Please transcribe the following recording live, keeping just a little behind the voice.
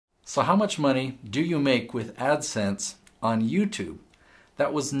So how much money do you make with AdSense on YouTube?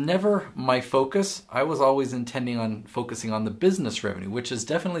 That was never my focus. I was always intending on focusing on the business revenue, which is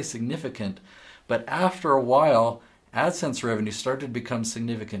definitely significant. But after a while, AdSense revenue started to become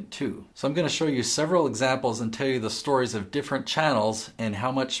significant too. So I'm going to show you several examples and tell you the stories of different channels and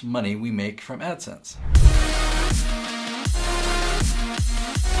how much money we make from AdSense.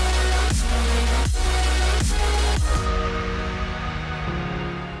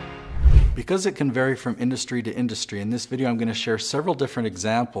 Because it can vary from industry to industry, in this video I'm going to share several different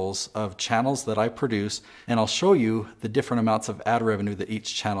examples of channels that I produce, and I'll show you the different amounts of ad revenue that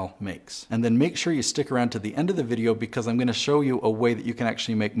each channel makes. And then make sure you stick around to the end of the video because I'm going to show you a way that you can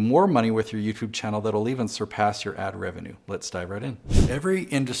actually make more money with your YouTube channel that'll even surpass your ad revenue. Let's dive right in. Every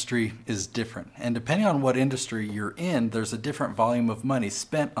industry is different, and depending on what industry you're in, there's a different volume of money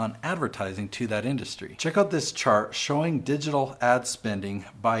spent on advertising to that industry. Check out this chart showing digital ad spending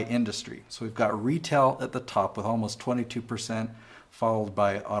by industry. So we've got retail at the top with almost 22%, followed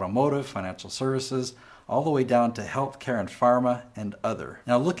by automotive, financial services, all the way down to healthcare and pharma and other.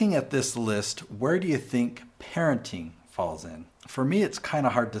 Now looking at this list, where do you think parenting falls in? For me, it's kind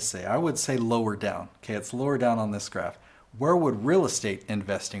of hard to say. I would say lower down. Okay, it's lower down on this graph. Where would real estate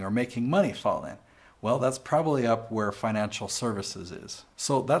investing or making money fall in? Well, that's probably up where financial services is.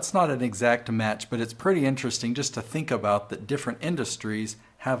 So that's not an exact match, but it's pretty interesting just to think about that different industries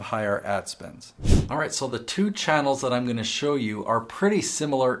have higher ad spends. All right, so the two channels that I'm going to show you are pretty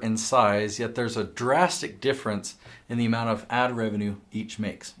similar in size, yet there's a drastic difference in the amount of ad revenue each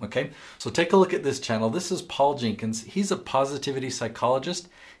makes, okay? So take a look at this channel. This is Paul Jenkins. He's a positivity psychologist.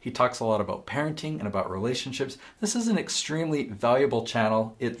 He talks a lot about parenting and about relationships. This is an extremely valuable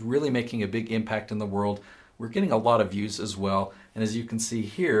channel. It's really making a big impact in the world. We're getting a lot of views as well. And as you can see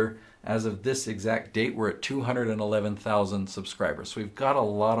here, as of this exact date, we're at 211,000 subscribers. So we've got a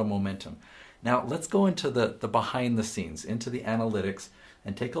lot of momentum. Now let's go into the behind the scenes, into the analytics,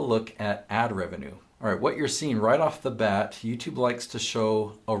 and take a look at ad revenue. All right, what you're seeing right off the bat, YouTube likes to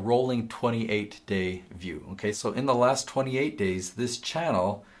show a rolling 28-day view. Okay, so in the last 28 days, this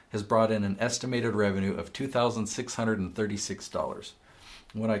channel has brought in an estimated revenue of $2,636.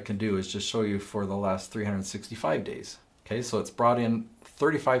 What I can do is just show you for the last 365 days. Okay, so it's brought in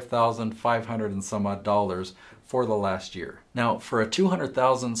 $35,500 and some odd dollars for the last year. Now, for a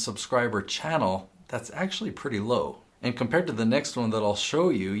 200,000 subscriber channel, that's actually pretty low. And compared to the next one that I'll show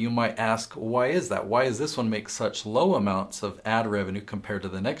you, you might ask, why is that? Why does this one make such low amounts of ad revenue compared to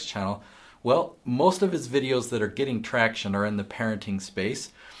the next channel? Well, most of his videos that are getting traction are in the parenting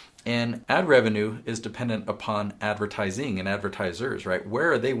space. And ad revenue is dependent upon advertising and advertisers, right?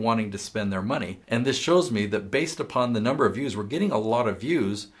 Where are they wanting to spend their money? And this shows me that based upon the number of views, we're getting a lot of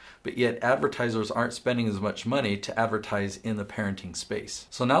views, but yet advertisers aren't spending as much money to advertise in the parenting space.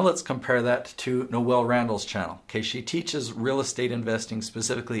 So now let's compare that to Noelle Randall's channel. Okay, she teaches real estate investing,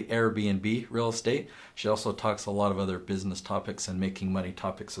 specifically Airbnb real estate. She also talks a lot of other business topics and making money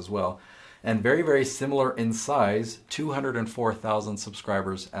topics as well. And very, very similar in size, 204,000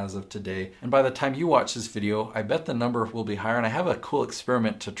 subscribers as of today. And by the time you watch this video, I bet the number will be higher, and I have a cool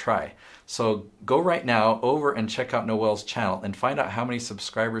experiment to try. So go right now over and check out Noelle's channel and find out how many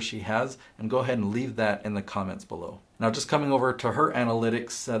subscribers she has, and go ahead and leave that in the comments below. Now just coming over to her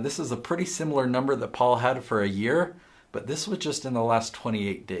analytics, this is a pretty similar number that Paul had for a year, but this was just in the last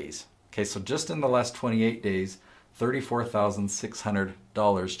 28 days. Okay, so just in the last 28 days,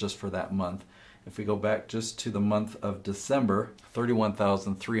 $34,600 just for that month. If we go back just to the month of December,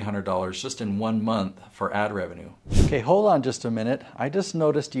 $31,300 just in 1 month for ad revenue. Okay, hold on just a minute. I just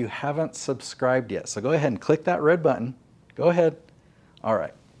noticed you haven't subscribed yet. So go ahead and click that red button. Go ahead. All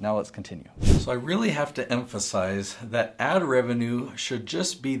right, now let's continue. So I really have to emphasize that ad revenue should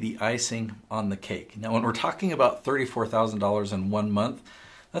just be the icing on the cake. Now when we're talking about $34,000 in 1 month,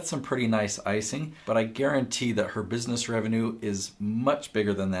 that's some pretty nice icing, but I guarantee that her business revenue is much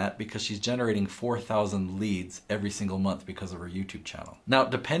bigger than that because she's generating 4,000 leads every single month because of her YouTube channel. Now,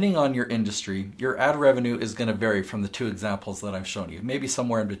 depending on your industry, your ad revenue is going to vary from the two examples that I've shown you, maybe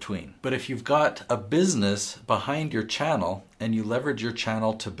somewhere in between. But if you've got a business behind your channel and you leverage your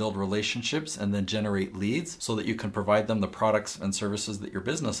channel to build relationships and then generate leads so that you can provide them the products and services that your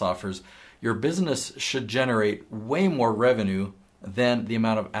business offers, your business should generate way more revenue than the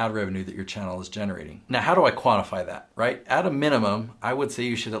amount of ad revenue that your channel is generating. Now, how do I quantify that, right? At a minimum, I would say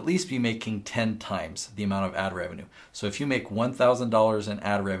you should at least be making 10 times the amount of ad revenue. So if you make $1,000 in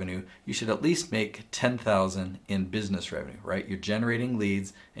ad revenue, you should at least make $10,000 in business revenue, right? You're generating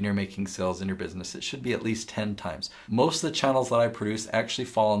leads and you're making sales in your business. It should be at least 10 times. Most of the channels that I produce actually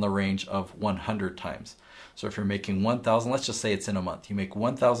fall in the range of 100 times. So if you're making $1,000, let's just say it's in a month. You make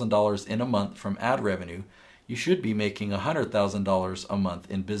 $1,000 in a month from ad revenue. You should be making $100,000 a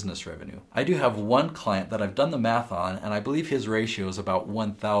month in business revenue. I do have one client that I've done the math on, and I believe his ratio is about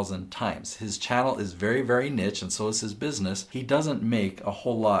 1,000 times. His channel is very, very niche, and so is his business. He doesn't make a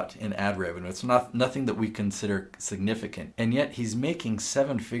whole lot in ad revenue. It's nothing that we consider significant. And yet he's making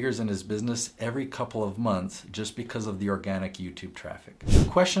 7 figures in his business every couple of months just because of the organic YouTube traffic. The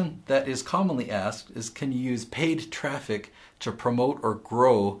question that is commonly asked is, can you use paid traffic to promote or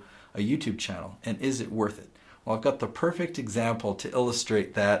grow a YouTube channel? And is it worth it? Well, I've got the perfect example to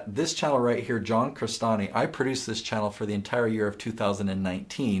illustrate that. This channel right here, John Crestani, I produced this channel for the entire year of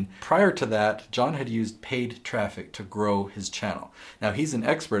 2019. Prior to that, John had used paid traffic to grow his channel. Now, he's an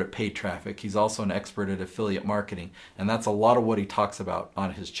expert at paid traffic. He's also an expert at affiliate marketing, and that's a lot of what he talks about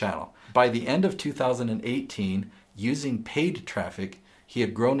on his channel. By the end of 2018, using paid traffic, he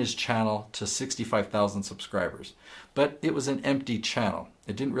had grown his channel to 65,000 subscribers. But it was an empty channel.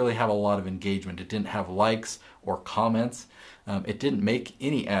 It didn't really have a lot of engagement. It didn't have likes or comments. It didn't make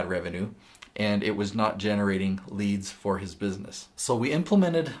any ad revenue, and it was not generating leads for his business. So we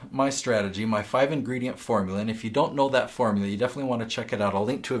implemented my strategy, my 5-ingredient formula, and if you don't know that formula, you definitely want to check it out. I'll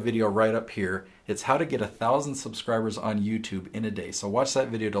link to a video right up here. It's how to get 1,000 subscribers on YouTube in a day. So watch that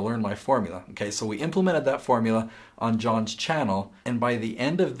video to learn my formula. Okay, so we implemented that formula on John's channel, and by the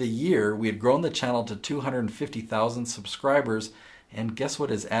end of the year, we had grown the channel to 250,000 subscribers, and guess what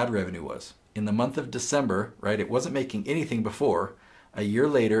his ad revenue was? In the month of December, right, it wasn't making anything before. A year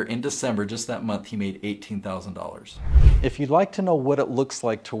later, in December, just that month, he made $18,000. If you'd like to know what it looks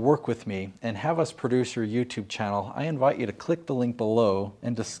like to work with me and have us produce your YouTube channel, I invite you to click the link below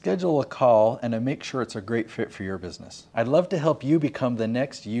and to schedule a call and to make sure it's a great fit for your business. I'd love to help you become the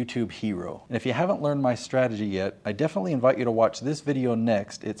next YouTube hero. And if you haven't learned my strategy yet, I definitely invite you to watch this video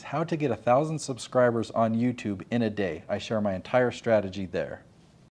next. It's how to get 1,000 subscribers on YouTube in a day. I share my entire strategy there.